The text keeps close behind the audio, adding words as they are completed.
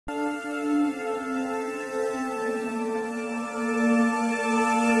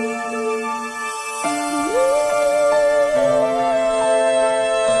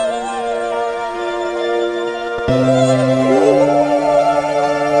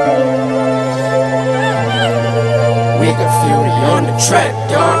on the track,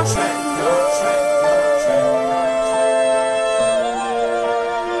 dog.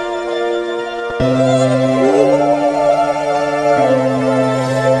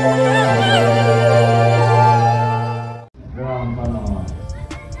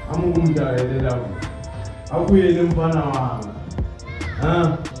 Akwile mfana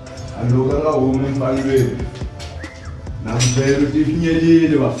wanga aloka nga home emfanelweni namvela ukuthi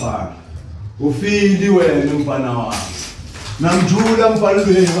ifinyelile bafana ufili wena mfana wanga namjula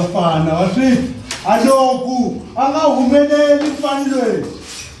emfanelweni bafana wathi aloku angahumeleli emfanelweni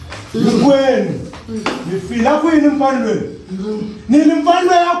likwenu ngifila kwini emfanelweni nini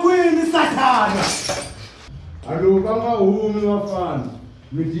emfanelweni yakwini sathana aloka angahumi bafana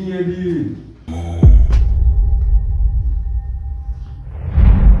mifinyelile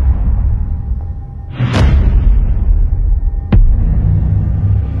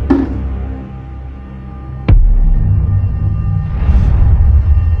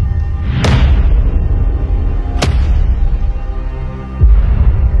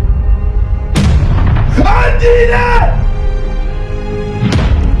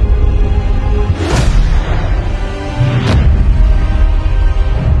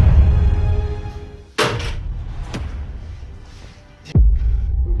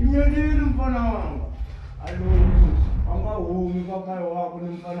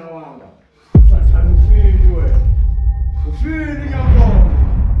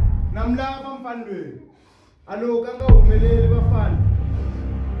aloka angahumeleli bafana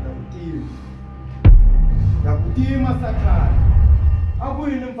nakutima sathana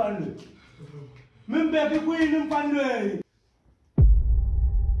akuyini emfanelweni mimbeke kuyini emfanelweni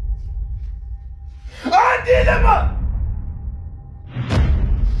andile ma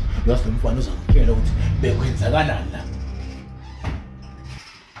yase mfana uzangitshela ukuthi bekwenzakalani la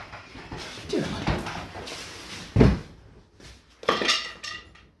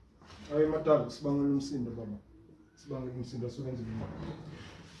Ayi matalo sibangela umsindo baba. Sibangela umsindo asobenza imali.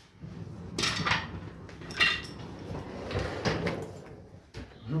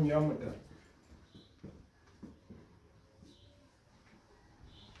 Ngiyama da.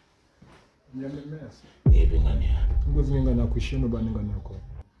 Ngiyamemesa. Yebo ngane yakho. Ngozi ngingane yakho ishino bani ngane yakho.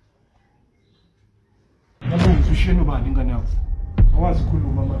 Nabuza ishino bani ngane yakho. Awazi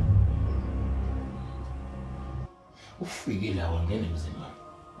ukukhuluma manje. Ufike la wangena emzini wami.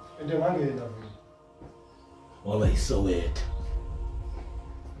 Ende ngangena vele. Waba yiSoweto.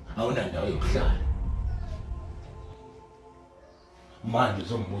 Awunandawo yokuhlala. Manje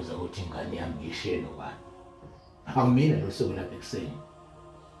uzongibuza ukuthi ingane yami ngisheno bani. Angimina lo soko lapha ekseni.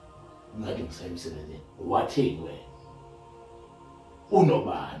 Ngathi ngisayimsebenzini. Wathini wena?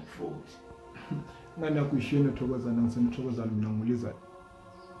 Unobani futhi? Ngane yakho ishino Thokozana ngisemthokozana mina ngulizana.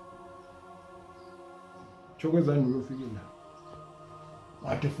 Thokozana uyofika la.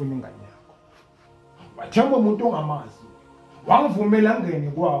 Wathi ufuna ingane yakho. Wathemba umuntu ongamazi. Wangivumela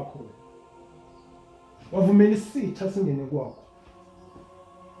ngene kwakho. Wavumela isitha singene kwakho.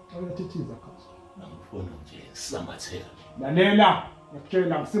 Awuyathithiza khaso. Ngifuna nje samathela. Lalela,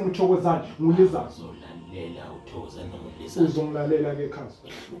 ngiyakutshela ngisimthokozana ngulizazo. Lalela uThokozana nomulizazo. Uzongilalela ke khaso.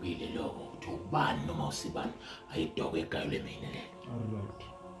 Hlukile lokho ukuthi ubani noma usibani ayidoko egayo lemina le. Alright.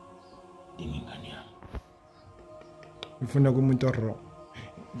 Ingane yami. Ngifuna kumuntu oro.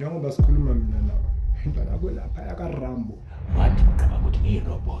 Njengoba sikhuluma mina nawe. Intwana kwelapha yakaRambo. Wathi uqaba ukuthi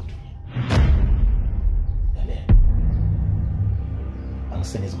ngiyirobot. Lalela.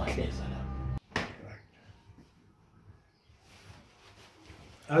 Angisenezi mahleza la.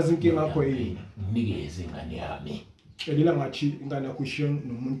 Azi inkinga yakho yini? Nikeze ingane yami. Celila ngathi ingane yakho ishiye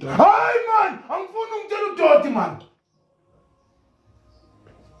nomuntu. Hayi man, angifuni ungitshela udoti man.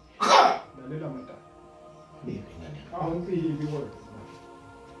 Lalela mata. Yebo ingane. Awumpili wena.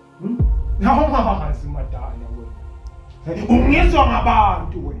 Nawazi madala wena. Ungizwa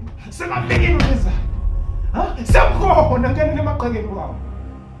ngabantu wena. Sengafiki ngizwa. Semkhona ngene emaqhekeni kwawo.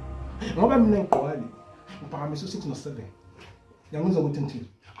 Ngoba mina ngiqwali. Ngiphakamisa u6 no7. Ngiyangizwa ukuthi ngithini?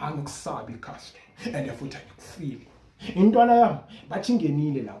 Angikusabi ikhasi and futhi angikufili. Intwana yami bathi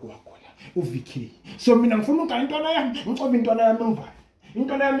ngenile la kwakho la uVK. So mina ngifuna ukugaya intwana yami, ngicoba intwana yami ngivale.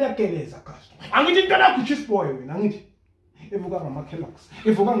 Intwana yami iyageleza khasi. Angithi intwana yakho uChis boy wena angithi. Evuka ngamakhelax.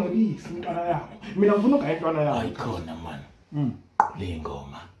 Evuka ngobisi intwana yakho. Mina ngifuna ukugaya intwana yami. Ayikhona man. Le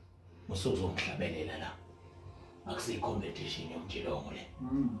ngoma. Usuzongihlabelela la. Akusiyi competition yomjilongo le.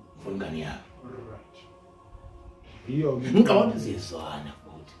 Ngifuna ingane yami. Alright. Iyo ngicabanga sizwana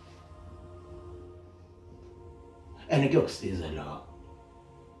futhi. And kuyokusiza lo.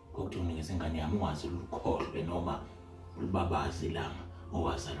 Ukuthi unikeze ingane yami ungazi ulukhohlwe noma ulibabazi langa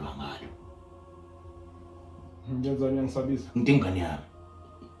owazalwa ngalo. Ngiyenzani ngisabisa? Ngidingani yami.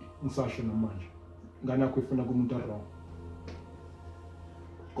 Ngisasho namanje. Ngani yakho ifuna kumuntu wrong.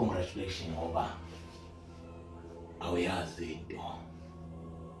 Congratulations ngoba awuyazi into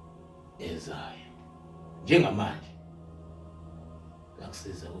ezayo. Njengamanje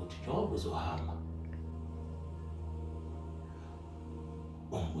akusiza ukuthi njengoba uzohamba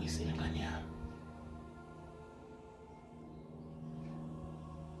ungibuyisele ingane yami.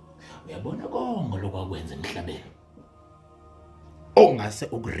 Uyabona konke lokwakwenza emhlabeni ongase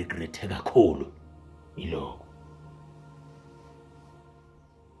ukuregrethe kakhulu ilokho.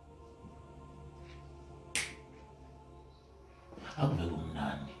 Akuve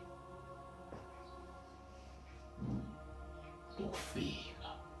kumnandi ukufika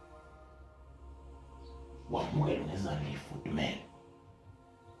wamukela ngezandla ifudumele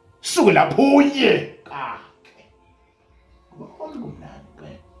suke lapho unye kakhe kuba kumnandi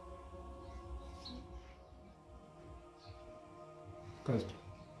ke. Kazi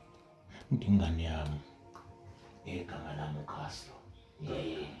Ngingane yami egama lami uCastro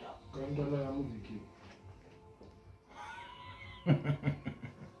yelo ngantwana yami uVicky.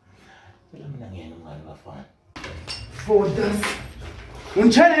 Phela mina ngiyena umngane bafana. Fodas.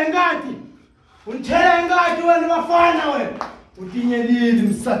 Unitshela ingadi. Unitshela ingadi wena bafana wena. Utinyelile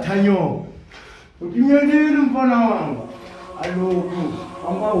msathanyo. Utinyelile mfana wanga. Alokhu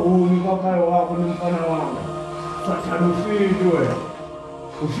angahumi kwakhaya wakho nomfana wanga. Sathana ufili wena.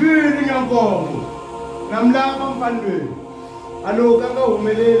 Ufili nyankongo. Namlapha mfandweni. Alokhu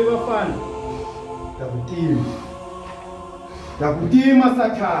angahumeleli bafana. Dakutima. Dakutima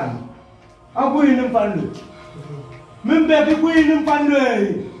sathana. Akuyini mfandweni. Mimbeki kuyini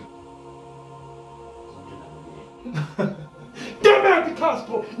mfandweni. Damn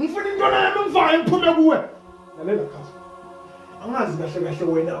Castro, ngifuna intwana yami mvayo ngiphume kuwe. Lalela Castro. Angazi kahle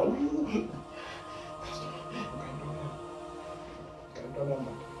kahle wena.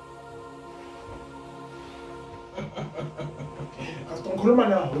 Castro ngikhuluma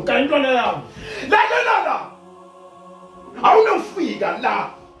nawe, ngayintwana yami. La. Awunofika la.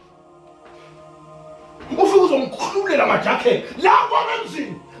 Ufike uzongikhululela amajakhe la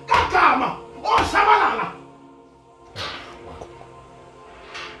kwamenzini. Kagama oshabalala.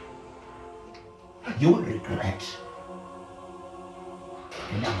 You will regret.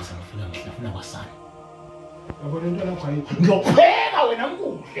 Nami sengifika ngihlafuna kwasana. Yabona into lakho ayikho. Ngiyopheka wena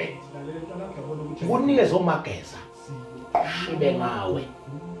kuhle. Lalela into lakho yabona ukuthi unikeze omageza. Shibe ngawe.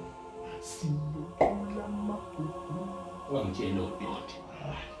 Wangitshela udoti.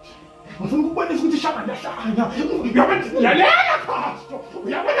 Ngifuna ukubonisa ukuthi shaka ndahlanya. Uyabona lalela Castro.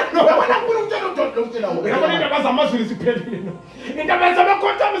 Uyabona ngifuna ukutshela udoti lokutshela wena. Uyabona indaba zamazulu siphelile. Indaba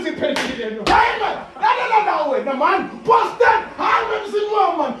zamakhontama siphelile. Hayi la wena man. Boston, hayi emzini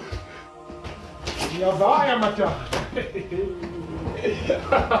wami man. Ngiyavaya mata.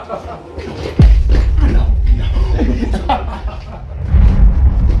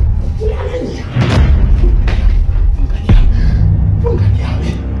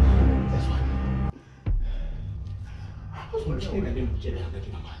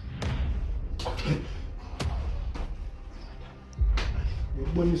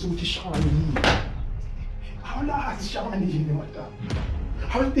 Ngibonisa ukuthi shaka yini. Awulazi shaka yini mata.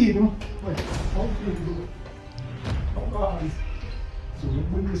 Awudini. Awudini. Awukazi. So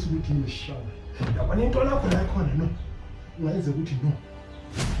ngibonisa ukuthi ngishaka. Yabona into lakho la ikhona no. Ungayenza ukuthi no.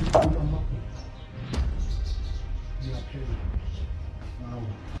 Iqhula amabhuku. Ngiyaphela. Hawu.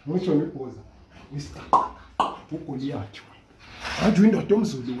 Ngisho nebhoza. Ngisaqaqa. uGoliath athi indoda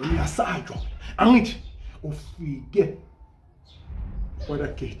omzulu wena uyasatshwa angithi ufike kwala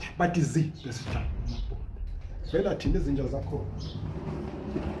gate bathi zi lesithathu amabhoda vela thina izinja zakho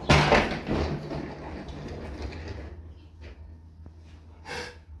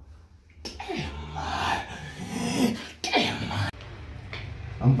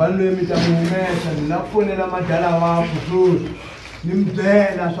Ampalo emitamumesha ninafonela madala wakho futhi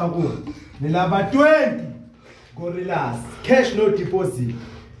nimdlela shako nilaba 20 gorillas cash no deposit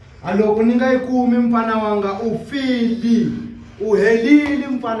aloko ningayikumi mfana wanga ufili uhelili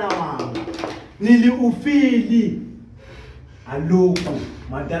mfana wanga nili ufili aloko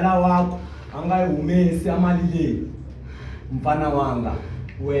madala wakho angayihumesi amalile mfana wanga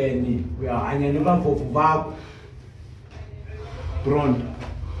weni uyahanya nabavovu bakho pronto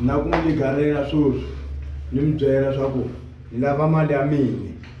nakungigarela sweswi nimbyela swako nilava mali ya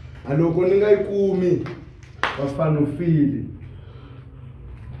mina aloko ningayikumi wafana ufili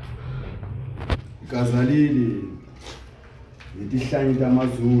ikazalile itihlanyi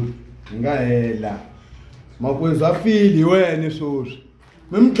tamazulu ngahela makwenza afili wena sweswi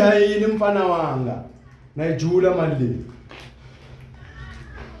mimdlayile mfana wanga Nayijula mali le.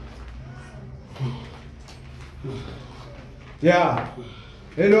 Yeah.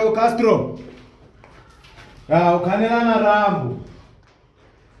 Hello Castro. Ya ukhanela na Rambo.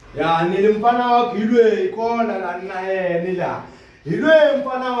 Ya nilimfana wakho ilwe ikona la nina yena la. Ilwe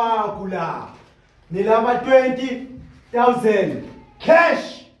mfana wakho la. Nilaba 20,000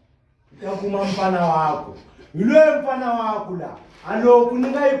 cash. Yakuma mfana wakho. Ilwe mfana wakho la. Aloku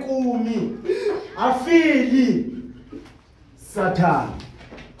ninga ikumi. Afili. Satan.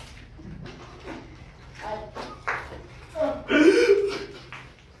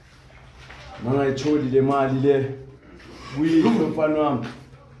 Mangayitholi le mali le. Uyilo mfana wami.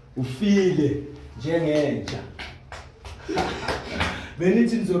 Ufile njengenja.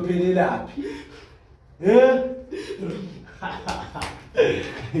 Benithi nizophelelaphi?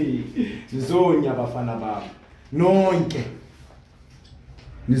 Nizonya bafana bami. Nonke.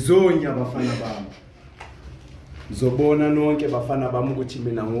 Nizonya bafana bami. Nizobona nonke bafana bami ukuthi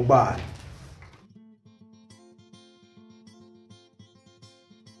mina ngubani.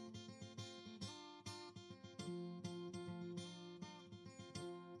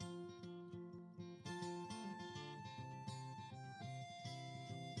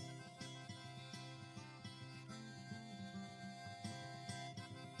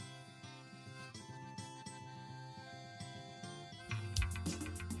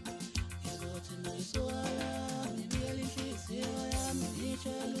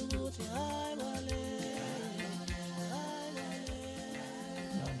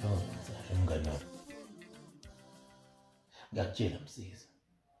 Ngakutshela msisi.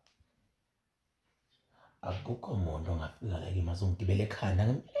 Akukho umuntu ongafika la kimi azongigibela ekhanda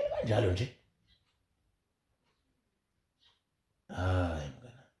ngimele kanjalo nje. Hayi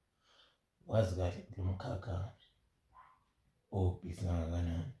mngana. Wazi kahle lo mkhakha obhizi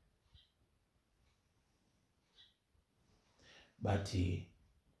kangakanani. Bathi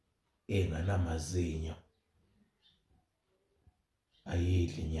enganamazinyo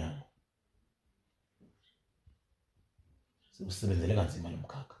ayidli inyama. Usebenzele kanzima lo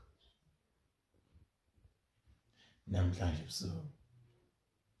mkhakha. Namhlanje busuku.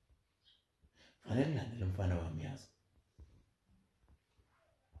 Fanele ngilandele umfana wami yazi.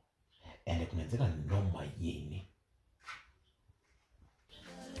 And kungenzeka noma yini.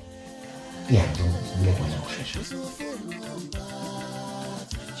 Ngiyabona kona kushesha.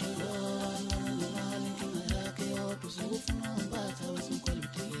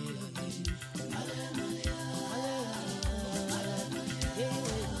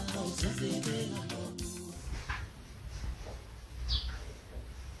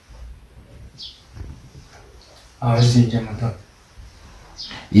 Zinja mata.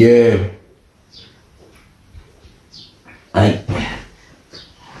 Yeah. Ay.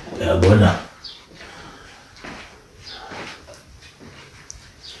 Uyabona.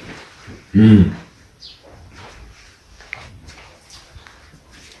 Mina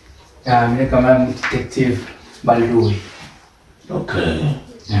kama detective Balui. Okay.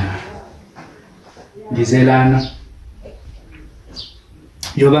 Ngizelana.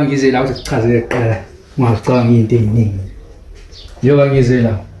 Njoba ngizela ukuthi sichazele kuqala. Ungacabanga into eziningi. Njoba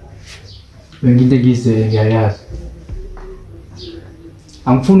ngizela. Benginto ngizele ngiyayazi.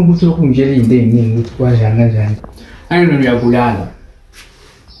 Angifuni ukuthi lokhu ngitshele into eziningi ukuthi kwanjani kanjani. Ayino uyabulala.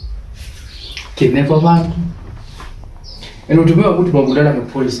 Kidnap abantu. Uthi ukuthi babulala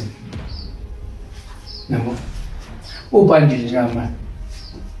ngepoison. Nabo. Ubandile njama.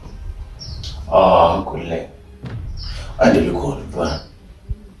 Kule. Andile khona mfana.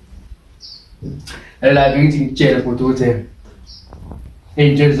 La bengithi ngitshela futhi ukuthi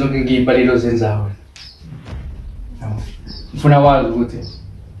into zonke ngiyibhalelo zenzayo. Ngifuna wazi ukuthi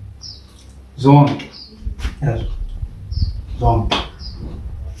zonke yazo zonke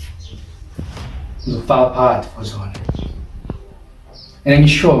ngifaka phakathi kuzona.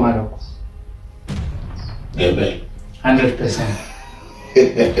 Ngisho ngalokho. Ngebe 100%.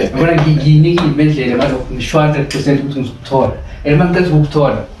 Abona ngiyinika imendlela ngalokho ngisho 100% ukuthi ngizokuthola. Mangicela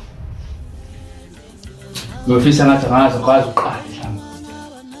ukuthola. Ngofisa ngathi ngazi ukwazi uqala mhlawumbe.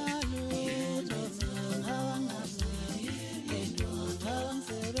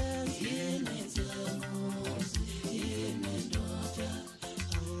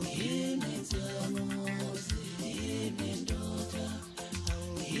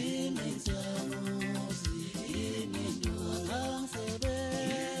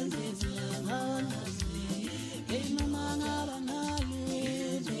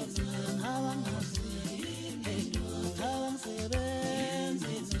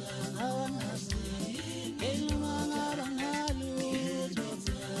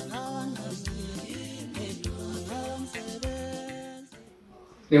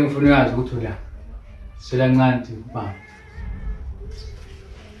 Lengifuna uyazi ukuthi la. Sela ncane baba.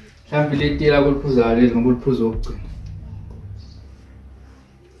 Mhlawumbe letela kuliphuzayo lezi ngoba uliphuzo okugcina.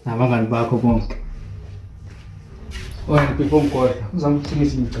 Nabangani bakho bonke. Wena before ngikhohlwa uzama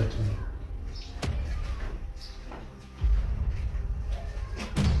ukuthingisa imicathulo.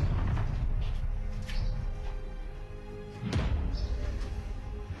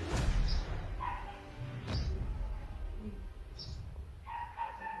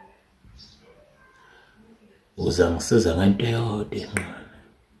 Uzangisiza ngento eyodwa encane.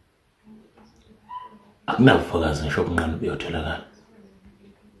 Akunabufakazi ngisho obunqane buyotholakala.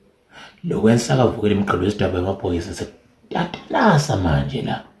 Lokwenza akavukela imigqibelo yesidaba yamaphoyisa sekutatasa manje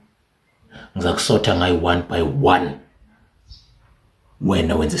la. Ngizakusotha ngayi one by one.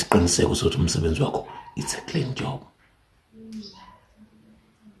 Wena wenza isiqiniseko sokuthi umsebenzi wakho it's a clean job.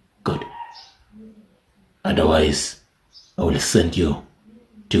 Good. Otherwise, I will send you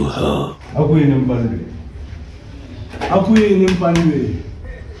to her. Akuyini emfanelweni. Akuyini emfanelweni.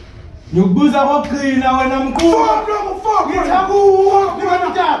 Ngiyokubuza kwaqina wena mkhulu. Fuck ngithakuwa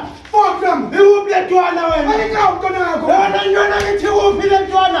ngibantwana. Fuck them. Iwuphi letwana wena? Ayikawu mntwana yakho. Wena nyona ngithi uphi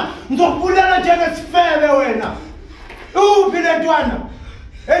letwana? Ngizokubulala njengesifebe wena. Uphi letwana?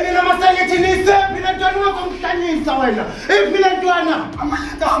 Enina masengithi nisephi letwana ungazomhlanyisa wena. Iphi letwana?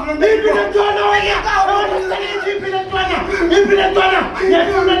 Iphi letwana wena? Iphi letwana? Iphi letwana?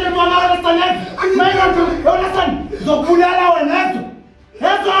 Ngiyafuna letwana wena sanele. Wena san ngizokubulala wena.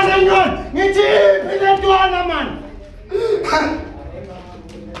 Letwana nyona ngithi iphi letwana man.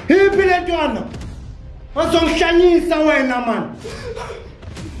 Iphi letwana? Azongihlanyisa wena man.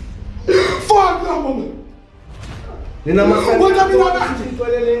 Fuck no mama. Nina masengithi mina kanje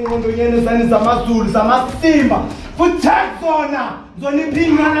ngitolele ingqondo yenu zani zamazulu zamasimba. Futhi zona zona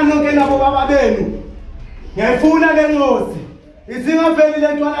iphingana nonke nabo baba benu. Ngiyayifuna le nkosi. Isingaveli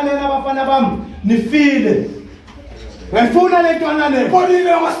letwana lena abafana bami nifile. Ngiyayifuna letwana le.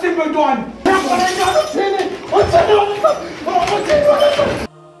 Bonile amasimba letwana. Uthini?